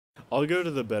I'll go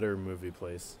to the better movie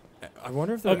place. I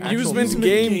wonder if they're Amusement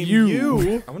game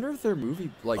you. I wonder if they're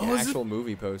movie, like actual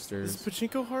movie posters. Is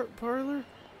Pachinko Parlor?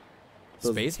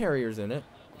 Space Harrier's in it.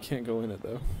 Can't go in it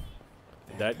though.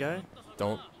 That guy?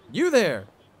 Don't you there?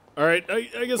 All right, I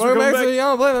guess Welcome we're back going to the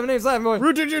back. Play. My name's Laughing Boy.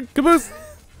 Root Digit. Caboose.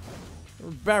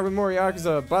 We're back with more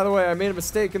Yakuza. By the way, I made a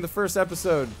mistake in the first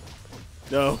episode.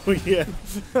 No, yeah.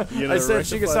 I said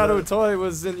Shigesato Itoi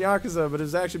was in Yakuza, but it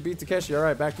was actually Beat Takeshi. All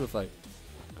right, back to the fight.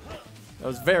 I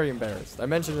was very embarrassed. I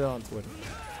mentioned it on Twitter.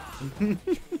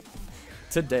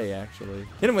 Today, actually.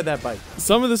 Hit him with that bike.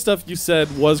 Some of the stuff you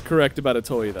said was correct about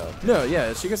Itoi, though. No,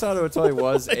 yeah, Shigesato Itoi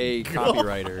was a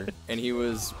copywriter, and he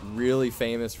was really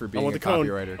famous for being a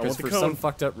copywriter. Because for some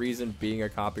fucked up reason, being a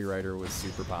copywriter was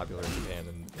super popular in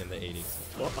Japan in the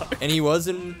 80s. And he was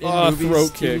in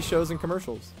movies, TV shows, and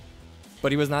commercials.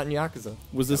 But he was not in Yakuza.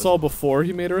 Was this all before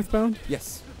he made Earthbound?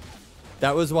 Yes.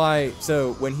 That was why,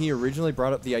 so when he originally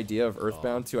brought up the idea of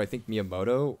Earthbound to, I think,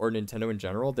 Miyamoto or Nintendo in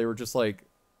general, they were just like,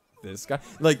 this guy?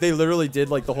 Like, they literally did,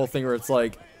 like, the whole thing where it's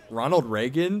like, Ronald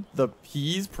Reagan,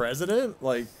 he's president?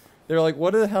 Like, they're like,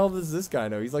 what the hell does this guy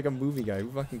know? He's like a movie guy.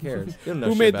 Who fucking cares? He doesn't know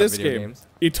Who shit made about this video game? Games.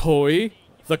 Itoi,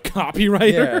 the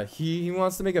copywriter? Yeah, he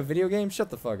wants to make a video game?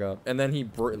 Shut the fuck up. And then he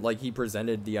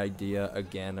presented the idea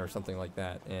again or something like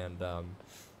that, and,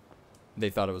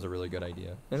 they thought it was a really good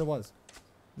idea. And it was.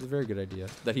 It was a very good idea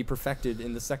that he perfected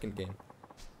in the second game.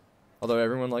 Although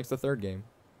everyone likes the third game,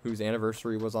 whose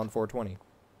anniversary was on 420.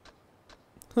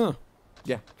 Huh.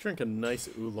 Yeah. Drink a nice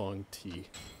oolong tea.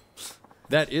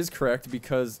 That is correct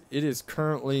because it is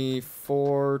currently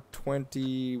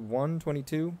 421,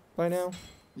 22 by now.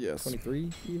 Yes.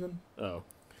 23 even? Oh.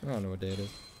 I don't know what day it is.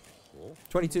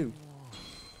 22.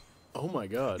 Oh my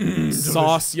god.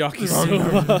 Sauce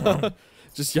yakisoba.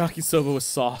 Just yakisoba with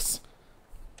sauce.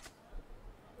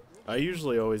 I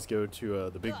usually always go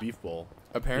to the Big Beef Bowl.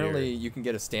 Apparently, you can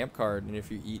get a stamp card, and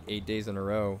if you eat 8 days in a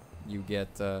row, you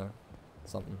get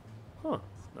something. Huh.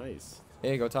 Nice.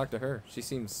 Hey, go talk to her. She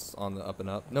seems on the up and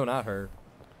up. No, not her.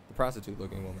 The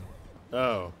prostitute-looking woman.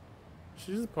 Oh.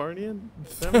 She's partying?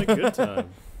 Sound like a good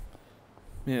time.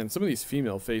 Man, some of these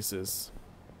female faces.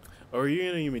 Oh, are you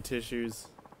gonna give me tissues?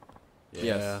 Yeah.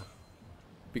 Yes.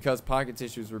 Because pocket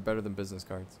tissues were better than business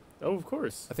cards. Oh, of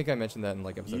course. I think I mentioned that in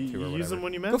like episode 2 or whatever. Use them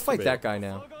when you masturbate. Go fight that guy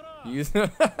now. Use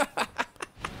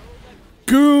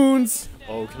Goons!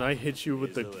 Oh, can I hit you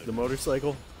with the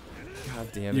motorcycle?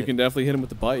 God damn it. You can definitely hit him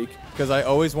with the bike. Because I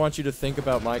always want you to think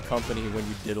about my company when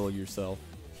you diddle yourself.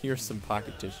 Here's some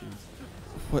pocket tissues.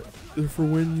 What? They're for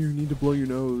when you need to blow your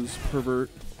nose, pervert.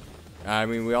 I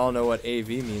mean, we all know what AV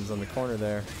means on the corner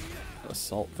there.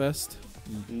 Assault vest?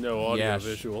 No audio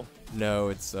visual. No,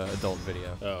 it's adult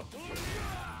video. Oh.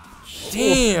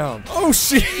 Damn! Oh,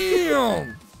 shit!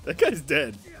 Damn! That guy's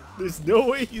dead. There's no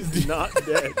way he's not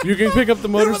dead. You can pick up the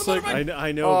motorcycle.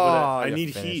 I know, but I need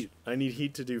heat. I need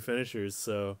heat to do finishers,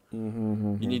 so.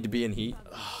 You need to be in heat.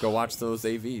 Go watch those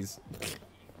AVs.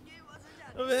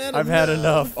 Man, I've had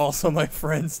enough. Also, my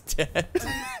friend's dead.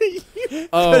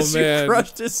 Oh, man. You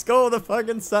crushed his skull with a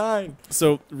fucking sign.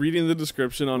 So, reading the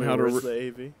description on how to... Where's the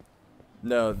AV?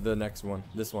 No, the next one.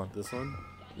 This one. This one?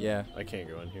 Yeah. I can't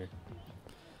go in here.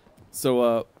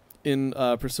 So, in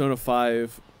Persona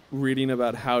 5, reading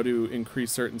about how to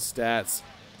increase certain stats,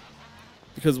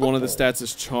 because one of the stats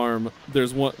is charm,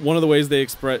 there's one of the ways they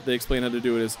explain how to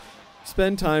do it is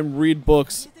spend time, read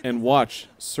books, and watch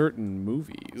certain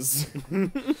movies.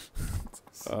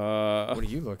 What are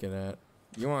you looking at?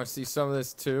 You want to see some of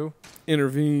this too?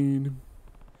 Intervene.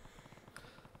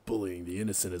 Bullying the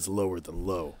innocent is lower than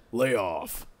low. Lay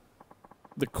off.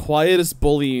 The quietest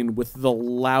bullying with the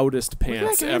loudest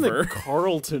pants ever.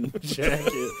 Carlton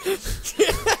jacket.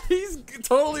 Yeah, he's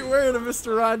totally wearing a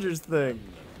Mr. Rogers thing.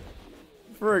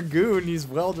 For a goon, he's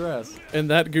well dressed. And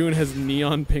that goon has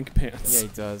neon pink pants. Yeah,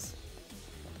 he does.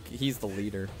 He's the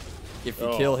leader. If you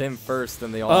kill him first,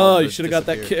 then they all. Oh, you should have got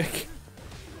that kick.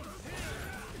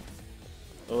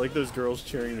 I like those girls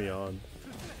cheering me on.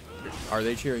 Are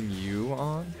they cheering you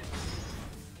on?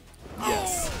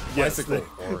 Yes. Yes,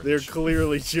 Bicycle they're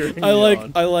clearly cheering me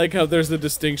on. I like how there's a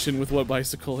distinction with what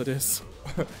bicycle it is.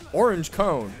 Orange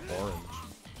cone. Orange.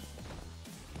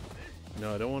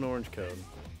 No, I don't want orange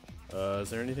cone. Is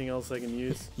there anything else I can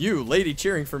use? You, lady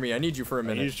cheering for me. I need you for a I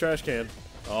minute. use trash can.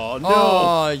 Oh no!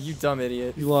 Oh, you dumb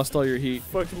idiot. You lost all your heat.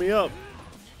 Fucked me up.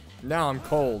 Now I'm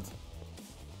cold.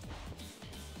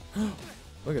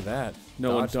 Look at that.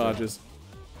 No one Dodged it. dodges.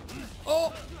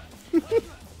 Oh!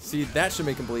 See, that should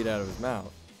make him bleed out of his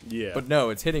mouth. Yeah. But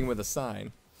no, it's hitting with a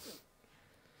sign.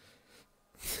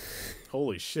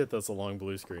 Holy shit, that's a long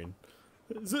blue screen.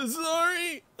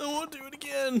 Sorry, I won't do it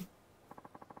again.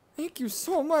 Thank you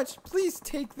so much. Please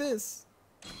take this.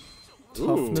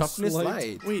 Ooh. Toughness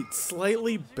light. Wait,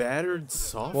 slightly battered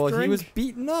soft Well, drink? he was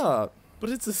beaten up. But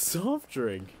it's a soft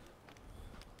drink.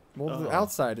 Well, the Oh.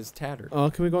 outside is tattered. Oh,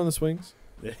 can we go on the swings?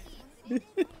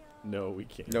 No, we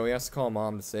can't. No, he has to call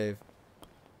mom to save.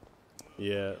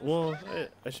 Yeah, well,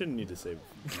 I shouldn't need to save.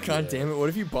 God damn it. What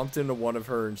if you bumped into one of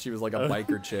her and she was like a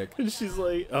biker chick? And she's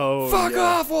like, oh, Fuck yeah.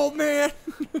 off, old man.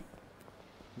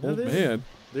 No, Oh, man.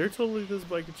 They're totally those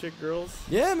biker chick girls.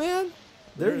 Yeah, man.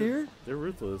 They're here. They're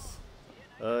ruthless.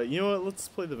 You know what? Let's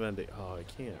play the Vendée. Oh, I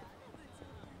can't.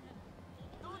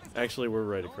 Actually, we're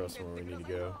right across from where we need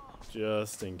to go.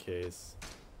 Just in case.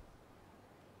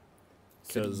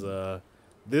 Because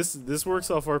this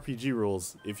works off RPG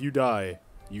rules. If you die,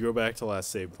 you go back to last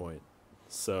save point.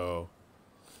 So...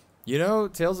 You know,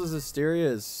 Tales of Hysteria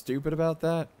is stupid about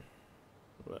that.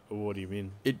 What do you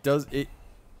mean?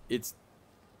 It's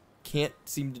can't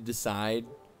seem to decide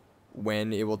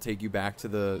when it will take you back to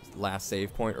the last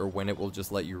save point or when it will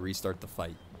just let you restart the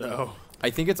fight. Oh.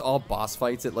 I think it's all boss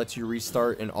fights it lets you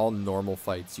restart, and all normal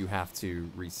fights you have to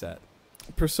reset.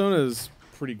 Persona's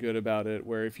pretty good about it,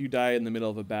 where if you die in the middle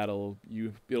of a battle,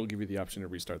 it'll give you the option to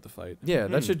restart the fight. Yeah,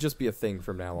 that should just be a thing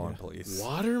from now on, please.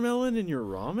 Watermelon in your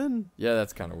ramen? Yeah,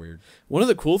 that's kind of weird. One of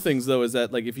the cool things though is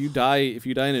that like if you die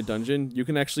in a dungeon, you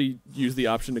can actually use the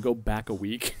option to go back a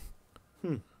week.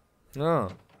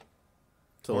 Oh.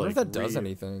 To I wonder if that does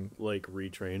anything. Like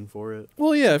retrain for it?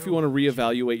 Well, yeah, if you want to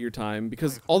reevaluate your time,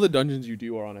 because all the dungeons you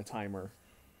do are on a timer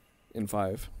in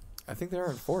 5. I think they are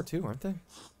in 4 too, aren't they?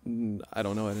 I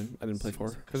don't know. I didn't play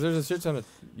 4. Because there's a shit ton of...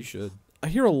 You should. I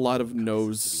hear a lot of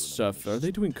nose stuff. Are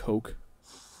they doing coke?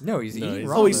 No, he's eating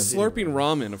ramen. Oh, he's slurping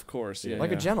ramen, of course. Yeah,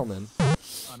 like yeah. a gentleman.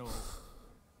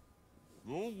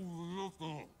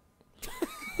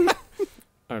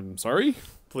 I'm sorry?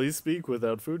 Please speak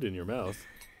without food in your mouth.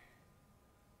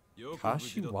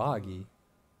 Kashiwagi.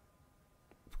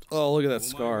 Oh, look at that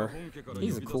scar.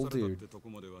 He's a cool dude.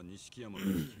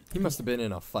 He must have been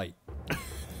in a fight.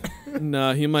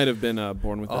 Nah, he might have been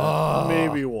born with that.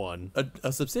 Maybe one.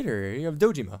 A subsidiary of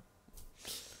Dojima.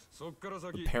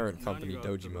 The parent company,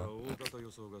 Dojima.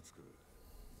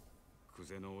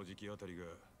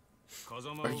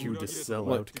 Are you to sell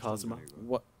What? out Kazuma?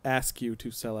 What? Ask you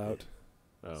to sell out.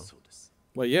 Oh.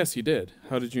 Well, yes, he did.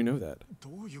 How did you know that?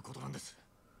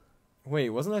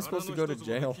 Wait, wasn't I supposed to go to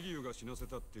jail?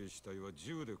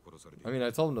 I mean,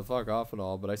 I told him to fuck off and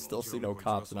all, but I still see no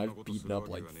cops, and I've beaten up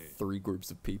like 3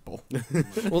 groups of people.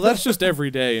 Well, that's just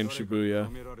every day in Shibuya.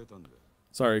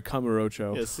 Sorry,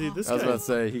 Kamurocho. Yeah, see, this I was guy... about to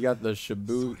say, he got the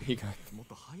Shibu... He got...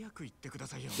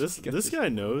 This guy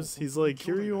knows. He's like,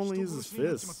 Kiryu only uses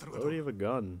fists. Why would he have a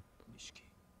gun?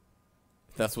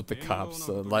 That's what the cops...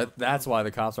 that's why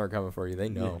the cops aren't coming for you. They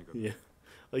know. Yeah.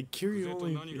 Like,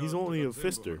 Kiryu he's only a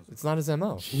fister. It's not his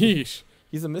MO. Yeesh.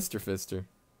 He's a Mr. Fister.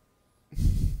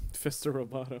 Fister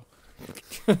Roboto.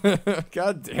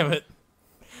 God damn it.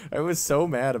 I was so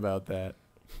mad about that.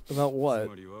 About what?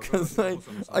 Because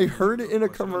I heard it in a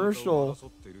commercial.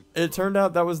 It turned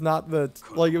out that was not the...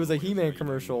 Like, it was a He-Man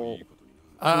commercial.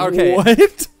 Okay.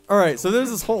 What? Alright, so there's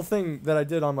this whole thing that I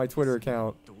did on my Twitter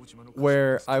account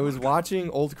where I was watching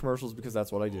old commercials because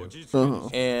that's what I do. Oh.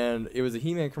 And it was a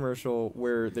He-Man commercial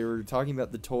where they were talking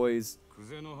about the toys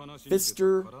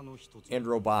Fister and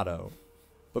Roboto.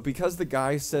 But because the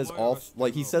guy says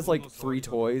he says like 3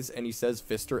 toys and he says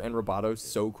Fister and Roboto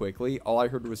so quickly, all I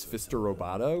heard was Fister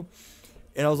Roboto.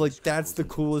 And I was like, that's the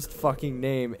coolest fucking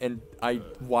name, and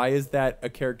why is that a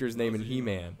character's name in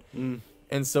He-Man?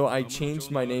 And so I changed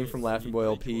my name from Laughing Boy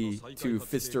LP to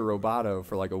Fister Roboto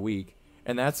for like a week.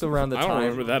 And that's around the time... I don't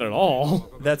remember that at all.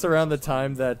 That's around the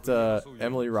time that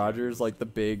Emily Rogers, like the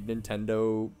big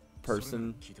Nintendo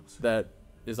person that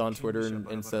is on Twitter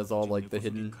and says all like the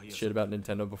hidden shit about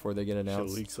Nintendo before they get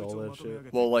announced. She leaks all that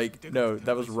shit. Well, like, no,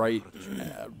 that was right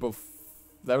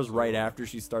that was right after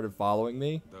she started following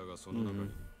me.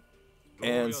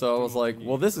 And so I was like,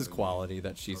 well, this is quality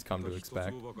that she's come to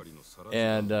expect.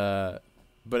 And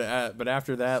but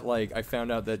after that, like, I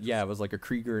found out that it was like a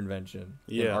Krieger invention,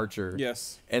 an Archer.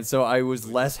 Yes. And so I was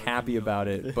less happy about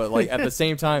it, but like at the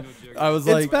same time, I was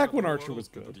like, it's back when Archer was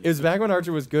good. It was back when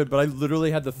Archer was good, but I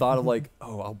literally had the thought of like,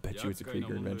 oh, I'll bet you it's a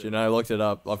Krieger invention. And I looked it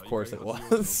up. Of course it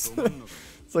was.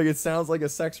 It's like, it sounds like a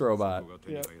sex robot.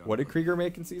 Yeah. What did Krieger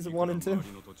make in season 1 and 2?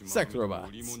 Sex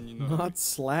robots. Not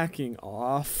slacking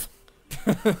off.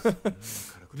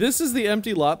 This is the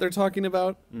empty lot they're talking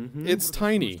about. It's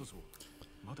tiny.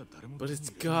 But it's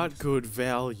got good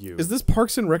value. Is this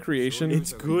Parks and Recreation?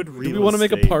 It's good real estate. Do we want to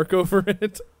make a park over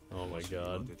it? Oh my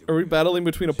god. Are we battling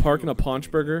between a park and a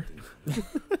paunch burger?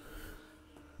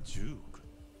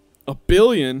 A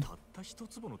billion?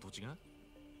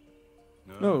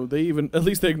 No, they even at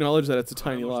least they acknowledge that it's a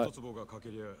tiny lot.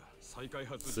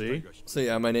 See? So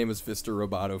yeah, my name is Vista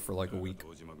Roboto for like a week.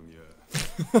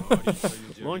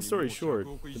 Long story short,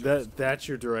 that's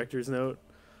your director's note.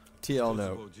 TL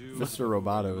note. Vista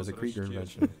Roboto is a Krieger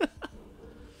invention.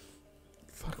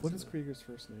 Fuck, what is Krieger's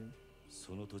first name?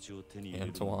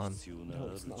 Antoine. No,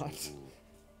 it's not.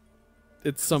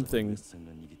 It's something.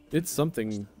 It's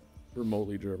something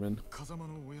remotely German.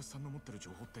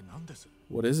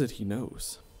 What is it he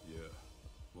knows?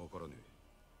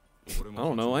 I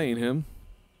don't know, I ain't him.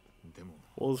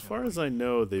 Well, as far as I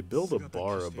know, they build a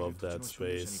bar above that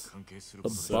space.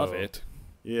 Above it?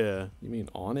 Yeah. You mean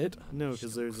on it? No,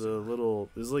 because there's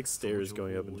like stairs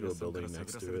going up into a building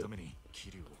next to it.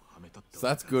 So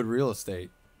that's good real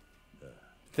estate.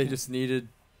 They just needed...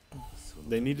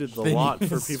 They needed the lot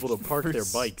for people to park their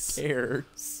bikes.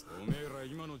 Stairs.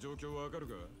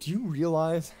 Do you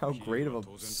realize how great of a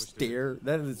stair...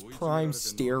 That is prime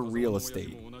stair real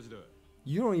estate.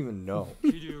 You don't even know.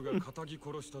 Get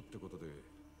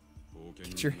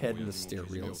your head in the stair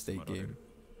real estate game.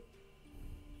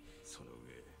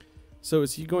 So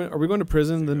is he going? Are we going to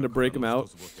prison then to break him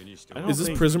out? Is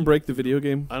this Prison Break the video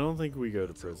game? I don't think we go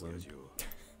to prison.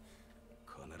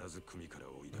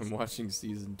 I'm watching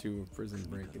season 2 of Prison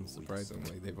Break, and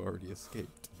surprisingly, they've already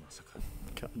escaped.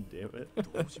 God damn it.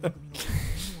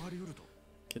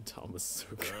 Gintama's so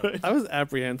good. I was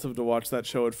apprehensive to watch that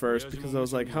show at first because I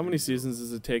was like, how many seasons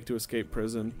does it take to escape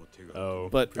prison? Oh.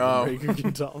 But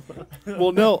Gintama.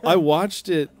 well, no, I watched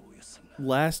it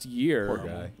last year, Poor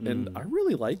guy. and I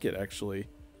really like it actually.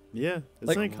 Yeah,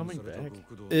 Like- isn't it coming back?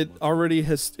 It's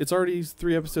already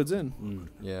 3 episodes in.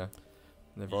 Yeah.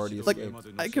 They've already Like escaped.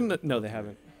 I can no, they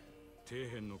haven't.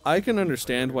 I can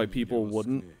understand why people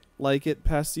wouldn't like it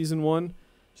past season 1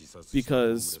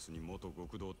 because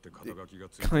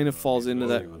it kind of falls into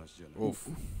that. Oof.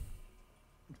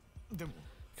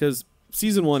 Because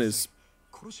season 1 is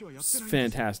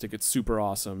fantastic. It's super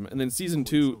awesome. And then season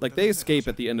 2, like they escape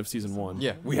at the end of season 1.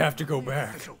 Yeah, we have to go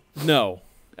back. No.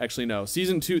 Actually, no.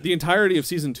 Season 2, the entirety of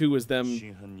season 2 is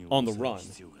them on the run.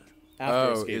 After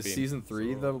Oh, escaping. is season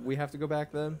 3 the we have to go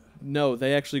back then? No,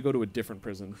 they actually go to a different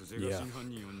prison. Yeah.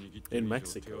 In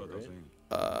Mexico,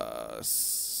 right?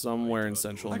 Somewhere in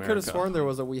Central I America. could have sworn there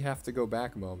was a we have to go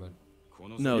back moment.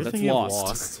 No, You're that's thinking of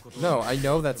Lost. No, I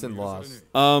know that's in Lost.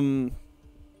 No,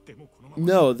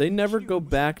 they never go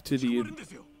back to the.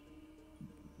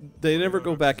 They never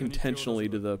go back intentionally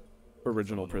to the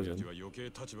original prison.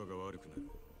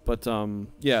 But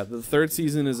yeah, the 3rd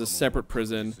season is a separate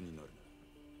prison,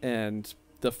 and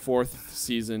the 4th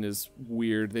season is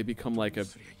weird. They become like a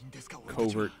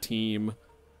covert team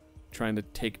trying to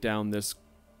take down this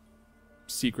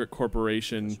secret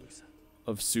corporation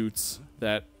of suits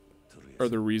that are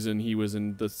the reason he was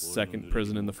in the 2nd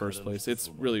prison in the first place. It's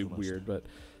really weird, but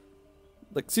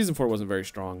like season 4 wasn't very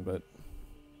strong, but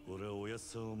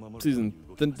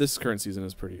this current season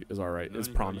is all right. It's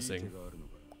promising.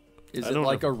 Is I it don't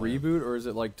like a have a plan. reboot or is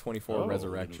it like 24 Oh.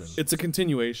 Resurrection? It's a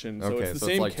continuation, so Okay, it's the so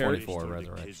same it's like character. 24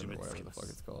 Resurrection or whatever the fuck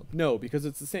it's called. No, because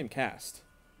it's the same cast.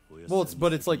 Well,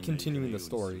 but it's like continuing the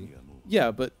story.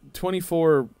 Yeah, but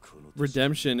 24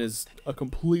 Redemption is a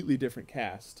completely different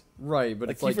cast. Right, but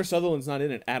Like it's like Kiefer Sutherland's not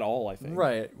in it at all, I think.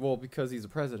 right. Well, because he's a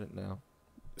president now.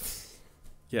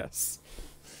 Yes.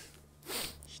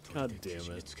 God damn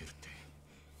it.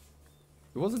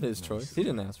 It wasn't his choice. He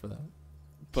didn't ask for that.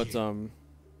 But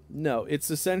no, it's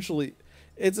essentially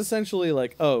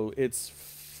like, oh, it's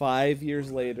 5 years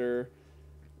later.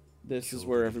 This is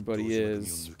where everybody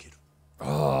is.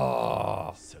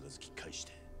 Oh.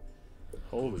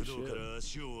 Holy shit.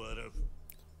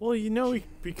 Well, you know he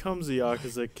becomes a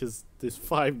Yakuza because there's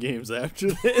 5 games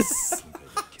after this.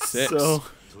 6. So,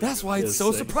 That's why it's Yes,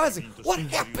 so six. surprising. What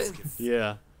happens?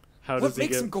 yeah. How What does he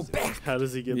makes get him go back? How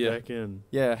does he get Yeah. back in?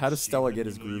 Yeah, how does Stella get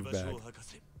his groove back?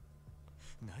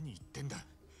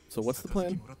 So what's the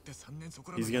plan?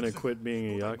 He's gonna quit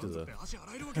being a Yakuza.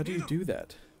 How do you do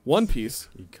that? One Piece.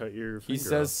 You cut your He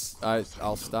finger says,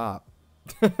 I'll stop.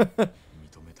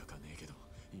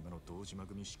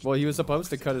 Well, he was supposed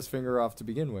to cut his finger off to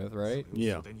begin with, right? off.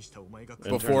 Yeah.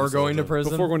 Before going to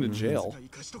prison? Before going to jail.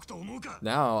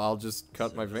 Now I'll just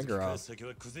cut my finger off.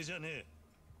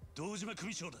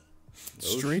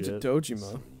 Straight to shit.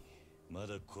 Dojima.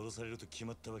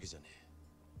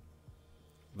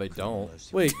 They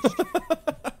don't. Wait.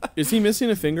 Is he missing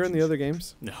a finger in the other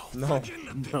games? No. No.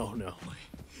 No.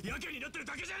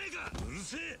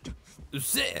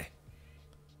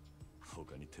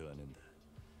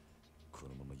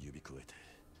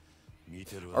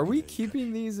 Are we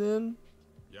keeping these in?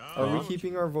 Are we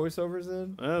keeping our voiceovers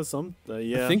in?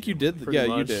 Yeah. I think you did. pretty Yeah, you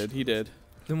much. did. He did.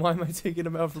 Then why am I taking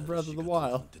him out for Breath of the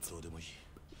Wild?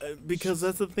 Because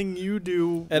that's the thing you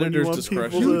do. Editor's when you want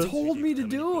discretion. people You to- told me to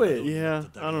do it. Yeah,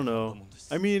 I don't know.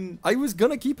 I mean, I was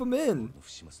gonna keep him in.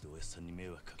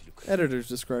 Editor's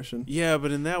discretion. yeah,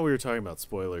 but in that we were talking about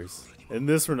spoilers. In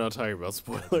this, we're not talking about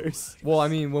spoilers. Well, I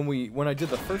mean, when I did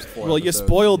the first four Well, you episodes,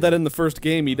 spoiled that in the first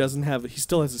game. He doesn't have. He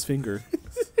still has his finger.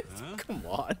 Come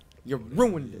on. You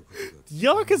ruined it.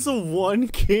 Yakuza 1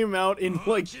 came out in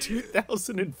like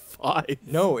 2005.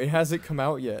 No, it hasn't come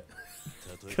out yet.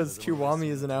 Because Kiwami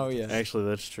isn't out yet. Actually,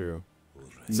 that's true.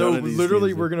 So None of these literally,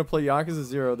 games we're are- gonna play Yakuza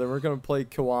 0, then we're gonna play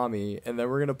Kiwami, and then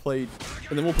we're gonna play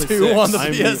And then we'll play 2 6. on the I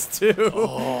mean- PS2.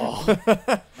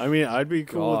 Oh. I mean, I'd be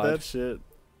cool God. with that shit.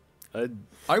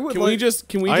 I would. Can like, we just?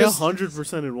 Can we I just?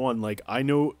 100% in one. Like, I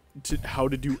know how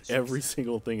to do every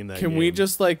single thing in that game. Can we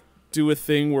just like do a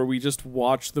thing where we just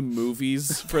watch the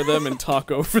movies for them and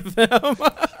talk over them?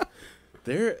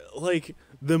 They're like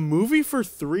the movie for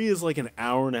 3 is like an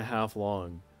hour and a half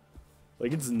long.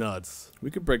 Like, it's nuts.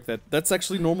 We could break that. That's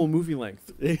actually normal movie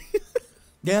length.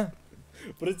 Yeah.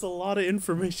 But it's a lot of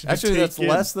information. to Actually, take that's in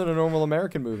less than a normal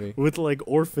American movie. with like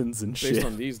orphans and Based shit.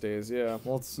 on these days, yeah.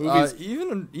 Well, it's, Movies-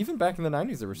 even back in the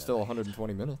 90s, there were still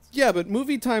 120 minutes. Yeah, but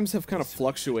movie times have kind of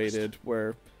fluctuated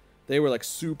where they were like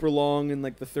super long in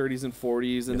like the 30s and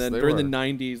 40s, and Yes, then they during the were.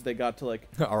 90s they got to like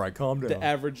All right, calm down. the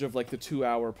average of like the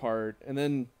 2-hour part, and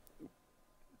then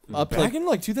up Back like in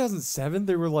like 2007,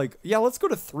 they were like, yeah, let's go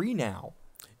to 3 now.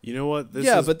 You know what? This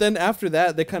yeah, is, but then after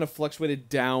that they kind of fluctuated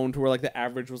down to where like the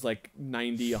average was like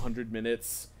 90, 100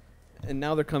 minutes, and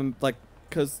now they're coming like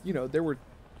because you know there were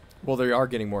Well, they are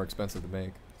getting more expensive to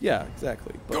make. yeah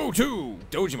exactly. But Go to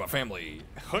Dojima family.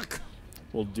 Hook.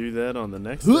 we'll do that on the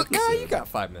next Nah, episode. you got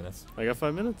 5 minutes. I got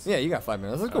 5 minutes? Yeah, you got 5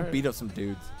 minutes. Let's go Alright. beat up some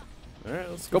dudes. Alright,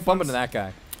 let's Go bump find into that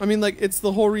guy. I mean like it's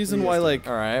the whole reason You why guys like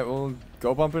All right, well,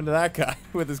 go bump into that guy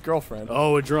with his girlfriend.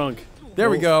 Oh, a drunk. There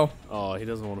we go. Oh, he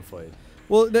doesn't want to fight.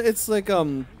 well it's like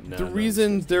the no,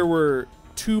 reason it's- there were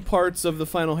 2 parts of the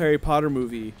final Harry Potter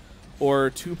movie or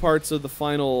 2 parts of the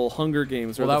final Hunger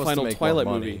Games or Well, that the was to final make more Twilight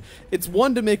money. movie. It's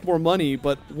one to make more money,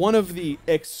 but one of the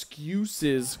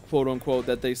excuses, quote unquote,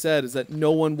 that they said is that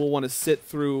no one will want to sit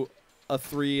through a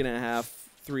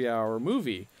 3.5-3-hour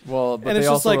movie. Well, but And they it's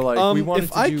just also were like, like, we if wanted,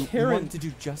 I to do, care we in- wanted to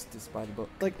do justice by the book.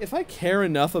 Like if I care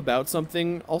enough about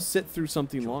something, I'll sit through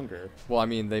something longer. Well, I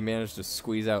mean, they managed to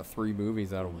squeeze out 3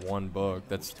 movies out of 1 book.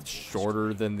 That's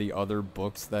shorter than the other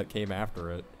books that came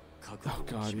after it. Oh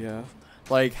god, yeah.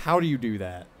 Like, how do you do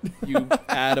that? You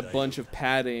add a bunch of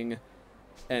padding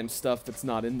and stuff that's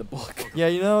not in the book. Yeah,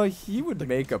 you know, he would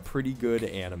make a pretty good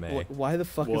anime. Why the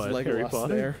fuck What, is Harry Legolas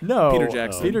Potter? there? No, Peter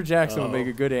Jackson. Peter Jackson would Oh. make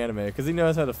a good anime because he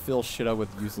knows how to fill shit up with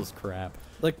useless crap.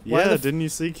 Like why Yeah, the f- didn't you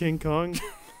see King Kong?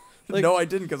 Like- no, I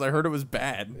didn't because I heard it was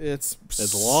bad. it's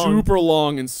It's long. super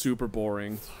long and super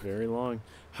boring. Very long.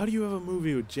 How do you have a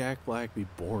movie with Jack Black be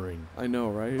boring? I know,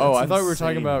 right? Oh, I That's thought we were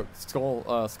talking insane.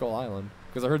 about Skull Island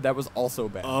because I heard that was also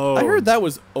bad. Oh, I heard that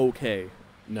was okay.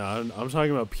 No, I'm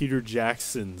talking about Peter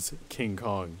Jackson's King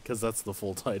Kong because that's the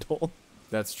full title.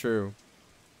 That's true.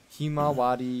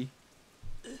 Himawari.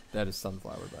 That is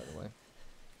sunflower, by the way.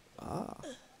 Ah.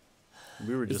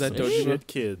 We were Is just that some Dojima? shit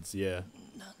kids, yeah.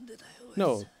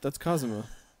 No, that's Kazuma.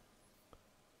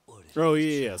 Oh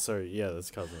yeah, sorry, yeah,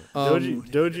 that's Kazuma. Um,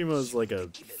 Dojima's like a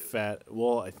fat.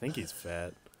 Well, I think he's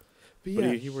fat, But but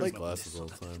yeah, he wears like, glasses all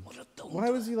the time. why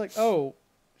was he like, oh,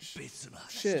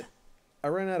 shit, I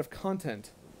ran out of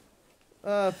content.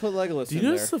 Put Legolas Do you in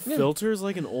notice there. the filter is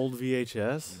like an old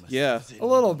VHS? Yeah. A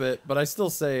little bit, but I still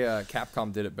say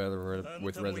Capcom did it better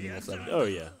with Resident Evil 7. Oh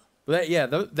yeah. But that, yeah,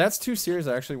 that's 2 series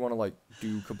I actually want to like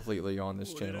do completely on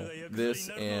this channel. This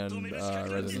and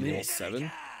Resident Evil.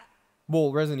 7?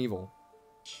 Well, Resident Evil.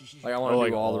 Like I want to Oh,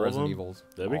 like do all the all of Resident them? Evils.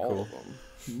 That'd be All cool.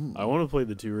 of them. I want to play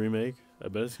the 2 remake. I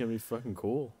bet it's gonna be fucking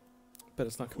cool. Bet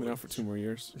it's not coming out for 2 more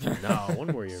years. Nah, 1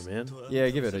 more year, man. Yeah,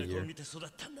 give it a year.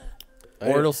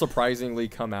 Or it'll surprisingly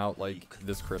come out like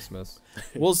this Christmas.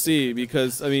 We'll see,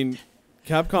 because I mean,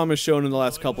 Capcom has shown in the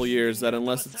last couple years that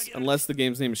unless the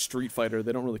game's name is Street Fighter,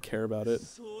 they don't really care about it.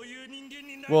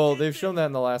 Well, they've shown that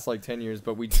in the last like 10 years,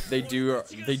 but they do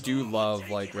love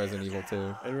like Resident Evil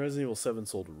 2. And Resident Evil 7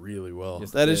 sold really well. Yes,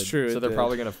 That they is did. true, So it they're did.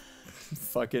 probably gonna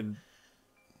fucking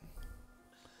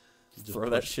Just throw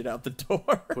that shit out the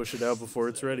door. push it out before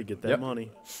it's ready. Get that Yep. money.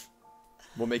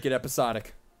 We'll make it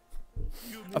episodic. Oh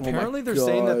my Apparently, they're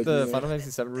saying that the God. Final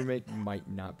Fantasy VII remake might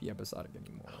not be episodic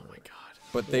anymore. Oh my god.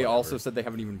 But they Whatever. also said they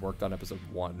haven't even worked on episode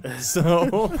 1. Oh So,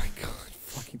 my god,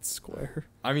 fucking Square.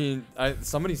 I mean,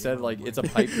 somebody said like it's a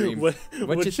pipe dream. What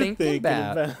What you thinking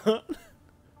about?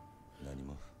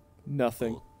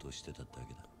 Nothing. ぼーっとしてただ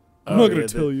けだ。 I'm not Oh, gonna yeah,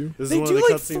 tell you. This is They one do of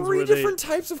the like cutscenes 3 where they, different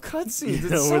types of cutscenes.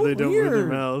 yeah, It's where so they don't move their weird.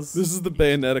 mouths. This is the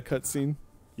Bayonetta cutscene.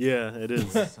 Yeah, it is.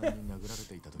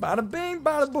 Bada bing,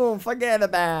 bada boom. Forget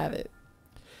about it.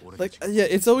 Like, yeah,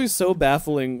 it's always so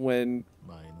baffling when,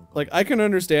 like, I can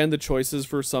understand the choices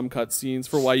for some cutscenes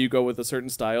for why you go with a certain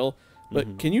style,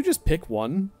 but can you just pick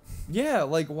one? Yeah,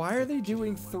 like why are they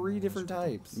doing 3 different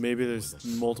types? Maybe there's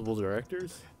multiple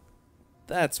directors.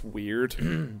 That's weird.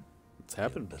 It's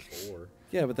happened before.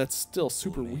 Yeah, but that's still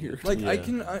super weird. Like I Yeah.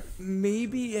 can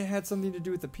maybe it had something to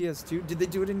do with the PS2. Did they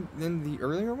do it in the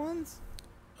earlier ones?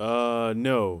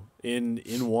 No. In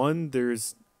one,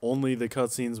 there's only the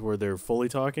cutscenes where they're fully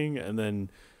talking, and then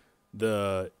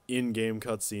the in-game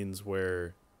cutscenes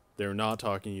where they're not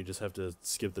talking. You just have to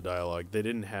skip the dialogue. They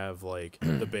didn't have like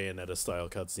the Bayonetta style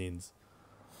cutscenes.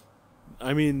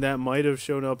 I mean, that might have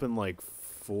shown up in like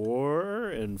 4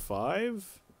 and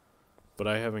 5, but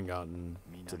I haven't gotten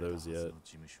to those yet.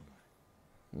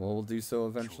 Well, we'll do so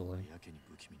eventually.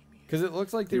 Because it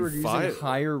looks like they Dude, were using 5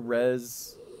 higher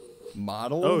res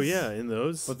models. Oh yeah, in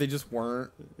those. But they just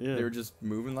weren't. Yeah. They were just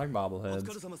moving like bobbleheads.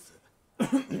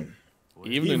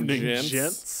 Evening, gents.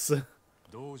 gents.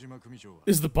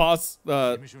 Is the boss,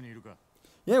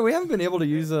 Yeah, we haven't been able to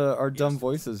use our dumb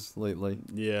voices lately.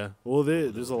 Yeah. Well,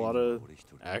 there's a lot of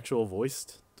actual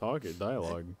voiced talk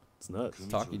dialogue. It's nuts.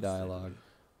 Talkie dialogue.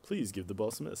 Please give the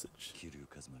boss a message. 桐生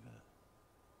一馬が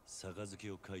杯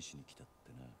を返しに来たっ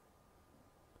て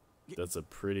な。 That's a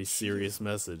pretty serious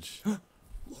message.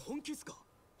 本気っすか?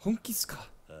 Honky ska.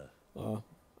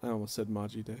 I almost said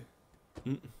Maji Day.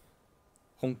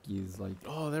 Honky is like.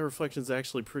 Oh, that reflection's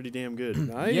actually pretty damn good.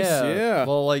 Nice, yeah.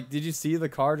 Well, like, did you see the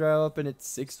car drive up and it's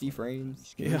 60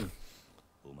 frames? Yeah.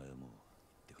 お前はもう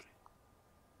行ってくれ。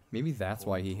 Maybe that's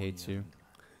why he hates you.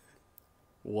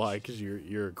 Why? Because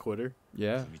you're a quitter?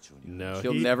 Yeah. No,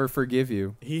 He'll never forgive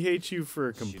you. he hates you for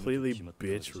a completely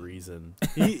bitch reason.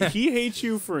 He hates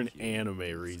you for an anime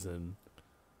reason.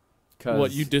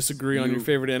 What, you disagree on your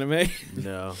favorite anime?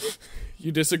 No,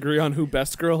 You disagree on who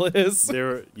Best Girl is?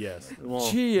 yes. Well,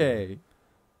 Chie.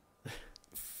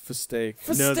 Fistake.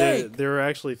 no, Mistake. there are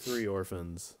actually 3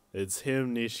 orphans. It's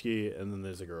him, Nishiki, and then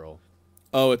there's a girl.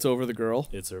 Oh, it's over the girl?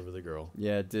 It's over the girl.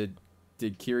 Yeah, did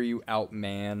Kiryu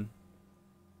outman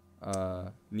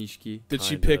Nishiki? Did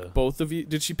she Kinda. pick both of you?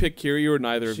 Did she pick Kiryu or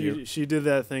neither of you? She did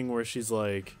that thing where she's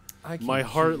like, my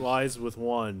heart lies with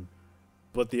one,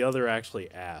 but the other actually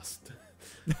asked.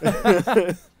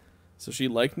 So she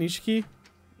liked Nishiki?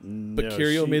 But No,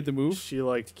 Kiryu made the move? She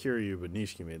liked Kiryu, but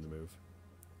Nishiki made the move.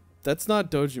 That's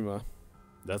not Dojima.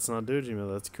 That's not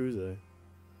Dojima, that's Kuze.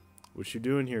 What you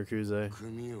doing here, Kuze?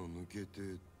 組を抜けてっ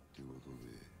てこと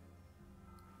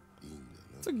でいいんだ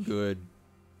な。 It's a good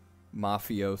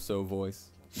mafioso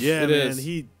voice. Yeah, It man, is.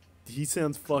 he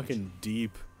sounds fucking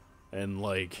deep and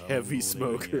like heavy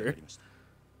smoker.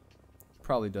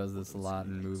 Probably does this a lot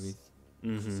in movies.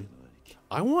 Mm-hmm.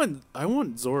 I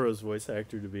want Zoro's voice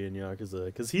actor to be in Yakuza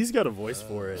because he's got a voice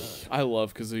for it. I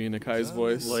love Kazuya Nakai's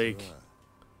voice. Like,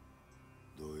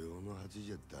 同様の恥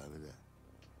じゃダメだ。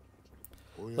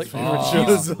 Like, Oh.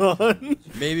 shows on.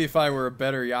 Maybe if I were a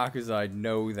better Yakuza, I'd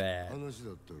know that. 話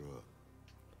だったら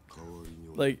代わり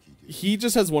に like, he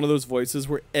just has one of those voices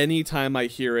where anytime I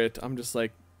hear it, I'm just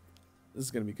like, this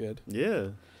is going to be good. Yeah,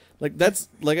 Like, that's,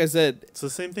 like I said, it's the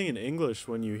same thing in English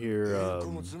when you hear 個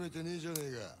も詰めてねえじゃね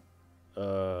えか。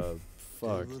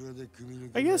 fuck. 手ぶらで組み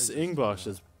抜け I ない guess Ingbosh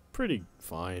is pretty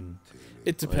fine.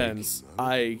 it depends.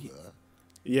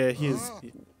 Yeah, he's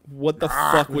What the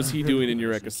fuck was he doing in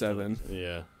Eureka 7?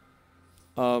 yeah.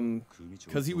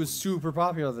 Because he was super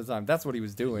popular at the time. That's what he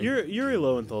was doing. Yuri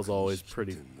Lowenthal's always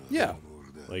pretty. Yeah.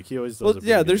 Like he always does. Well, a pretty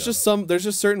yeah, good there's job.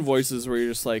 just certain voices where you're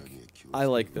just like, I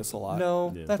like this a lot.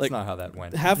 No, Yeah. that's Like, not how that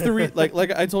went. Half the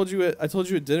like I told you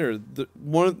at dinner,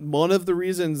 one of the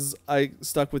reasons I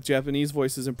stuck with Japanese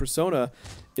voices in Persona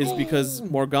is because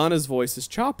Morgana's voice is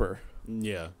Chopper.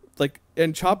 Yeah. Like,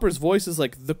 and Chopper's voice is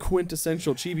like the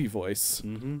quintessential chibi voice.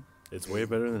 Mm-hmm. It's way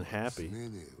better than Happy. ねえ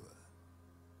ね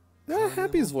えわ。 Yeah,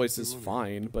 Happy's voice is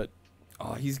fine, but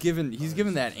Oh, he's given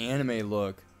that anime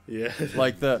look. Yeah.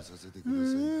 Like the させてくだ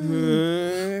さ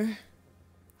い。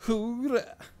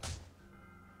 Hoorah.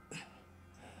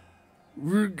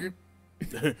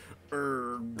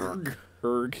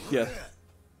 Erg, yeah.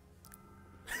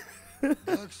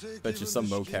 学生 Bet you some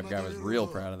mocap guy was real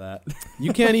proud of that.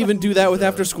 You can't even do that with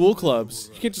after school clubs.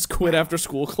 You can't just quit after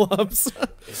school clubs.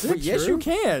 Wait, yes, you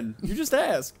can. You just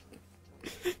ask.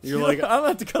 You're like, I don't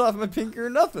have to cut off my pinky or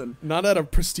nothing. Not at a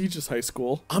prestigious high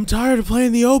school. I'm tired of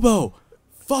playing the oboe.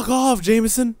 Fuck off,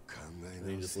 Jameson. 考え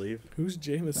And you 直 just せ。 leave. Who's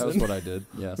That was Jameson? what I did.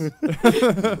 Yes.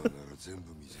 今なら全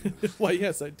部見せ Why,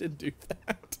 yes, I did do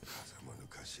that. 風間の頭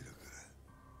から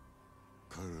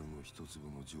彼らの一粒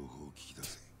の情報を聞き出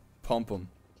せ Pump him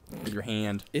with your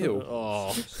hand Ew.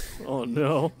 Oh, oh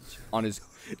no! on his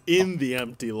In the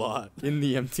empty lot. in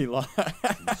the empty lot.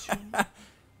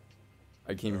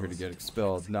 I came here to get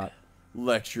expelled, not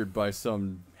lectured by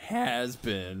some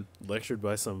has-been. Lectured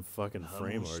by some fucking 反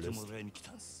frame 応して artist. もらいに来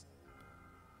たんす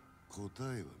答え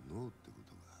はノーってこ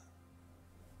とか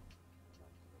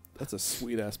That's a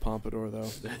sweet ass pompadour, though.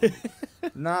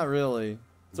 Not really.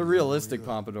 It's a realistic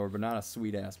pompadour, but not a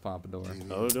sweet-ass pompadour.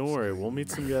 Oh, don't worry. We'll meet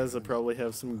some guys that probably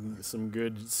have some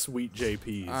good sweet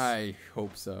JPs. I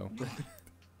hope so.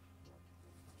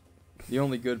 The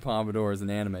only good pompadour is an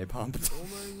anime pompadour. お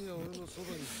前には俺のそ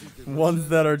ばについてる Ones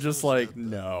that are just like,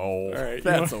 no, Alright,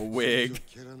 that's a wig.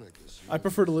 蹴らなきゃし I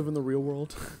prefer to live in the real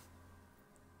world.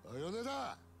 あよね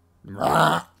だ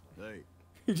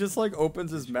He just like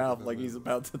opens his mouth like he's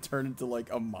about to turn into like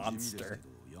a monster.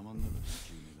 山の中の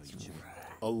地球が一番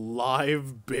A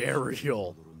live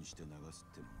burial. 泥にして流す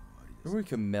ってのもありです Or we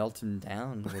could melt him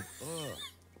down with.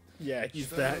 Yeah, he's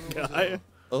that guy.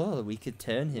 Oh, we could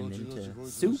turn him 後々 into こ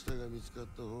いつの soup. 死体が見つかっ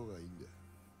た方がいいんだ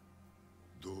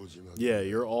堂島 Yeah,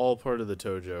 you're all part of the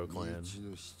Tojo 身 clan. 内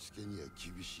のしつけには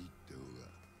厳しいって方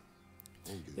が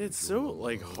It's so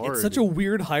like hard. It's such a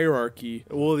weird hierarchy.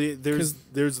 Well, there's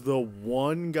the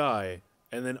one guy,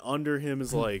 and then under him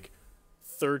is like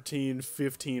 13,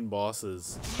 15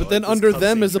 bosses. But Like then this under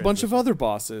them cutscene is a bunch of transition. other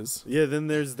bosses. Yeah, then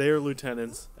there's their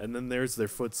lieutenants, and then there's their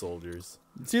foot soldiers.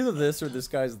 It's either this or this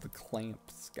guy's the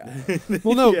clamps guy.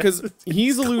 Well, no, Yeah. because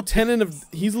he's a lieutenant of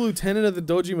the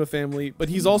Dojima family, but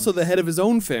he's also the head of his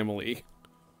own family.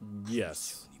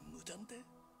 Yes. 無断で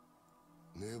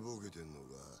寝ぼけてんの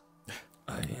か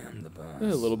I am the boss.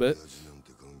 A little bit. 親父なん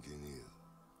て関係ね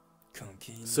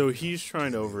えよ So he's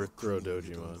trying to overthrow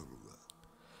Dojima.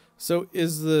 So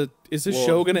is this Well-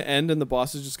 show gonna end and the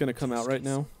boss is just gonna come out right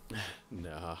now?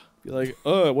 Nah. Be like,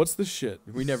 what's this shit?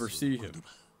 We never see him.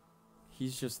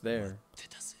 He's just there.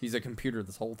 He's a computer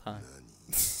this whole time.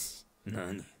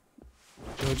 None.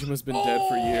 Dojima's been dead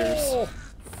for years.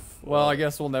 Well, I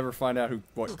guess we'll never find out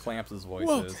what Clamps' voice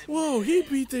Whoa, is. whoa, he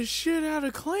beat the shit out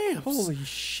of Clamps. Holy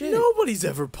shit. Nobody's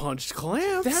ever punched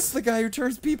Clamps. That's the guy who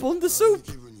turns people into soup.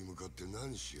 気分に向かって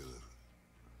何しや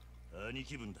がる兄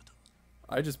貴分だと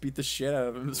I just beat the shit out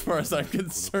of him as far as I'm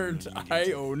concerned.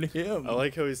 I own him. I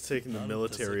like how he's taking the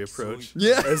military approach.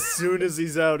 Yeah. As soon as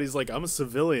he's out, he's like, I'm a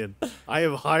civilian. I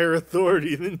have higher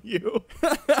authority than you.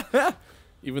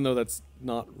 Even though that's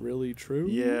not really true.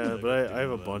 Yeah, but I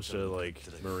have a bunch of, like,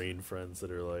 Marine friends that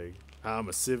are like, I'm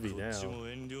a civvy こっち now. も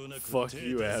遠慮なく Fuck 手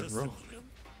you, 出させて Admiral. もら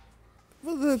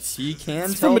う Well, that's He can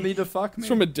It's tell from a- me to fuck me. it's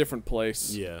from a different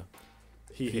place. Yeah.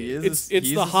 He He hates is. It's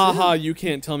He's the a haha, Civ. you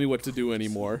can't tell me what to do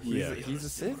anymore. Yeah. He's a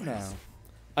Civ now.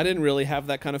 I didn't really have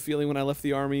that kind of feeling when I left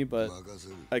the army, but 任せ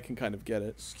る I can kind of get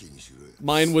it. 好きにしろよ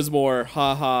Mine was more,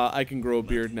 haha, I can grow a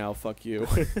beard now, fuck you.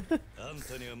 あん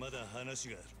たにはまだ話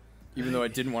がある Even though I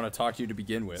didn't want to talk to you to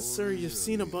begin with. Sir, you've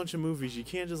seen a bunch of movies. You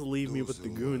can't just leave me with the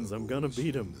goons. I'm gonna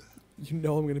beat them. You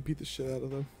know I'm gonna beat the shit out of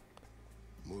them.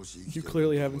 もし生き You てる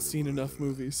clearly こと haven't seen まで enough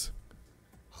movies.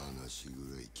 話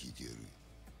ぐらい聞いてやる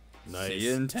Nice. See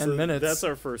you in 10 So minutes. That's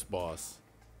our first boss.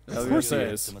 Of course he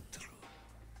say. is. 迫ったろ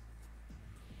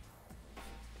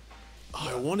Oh,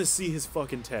 I want to see his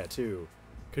fucking tattoo.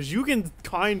 Because you can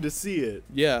kind of see it.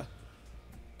 Yeah.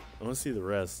 I want to see the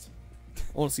rest.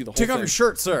 I want to see the whole Take off thing. your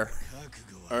shirt, sir. 覚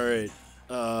悟は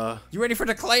Alright. You ready for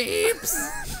the claims?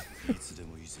 いつで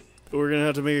もいいぜ We're going to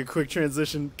have to make a quick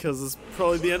transition because it's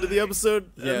probably the end of the episode.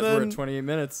 Yeah, and we're then at 28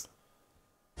 minutes.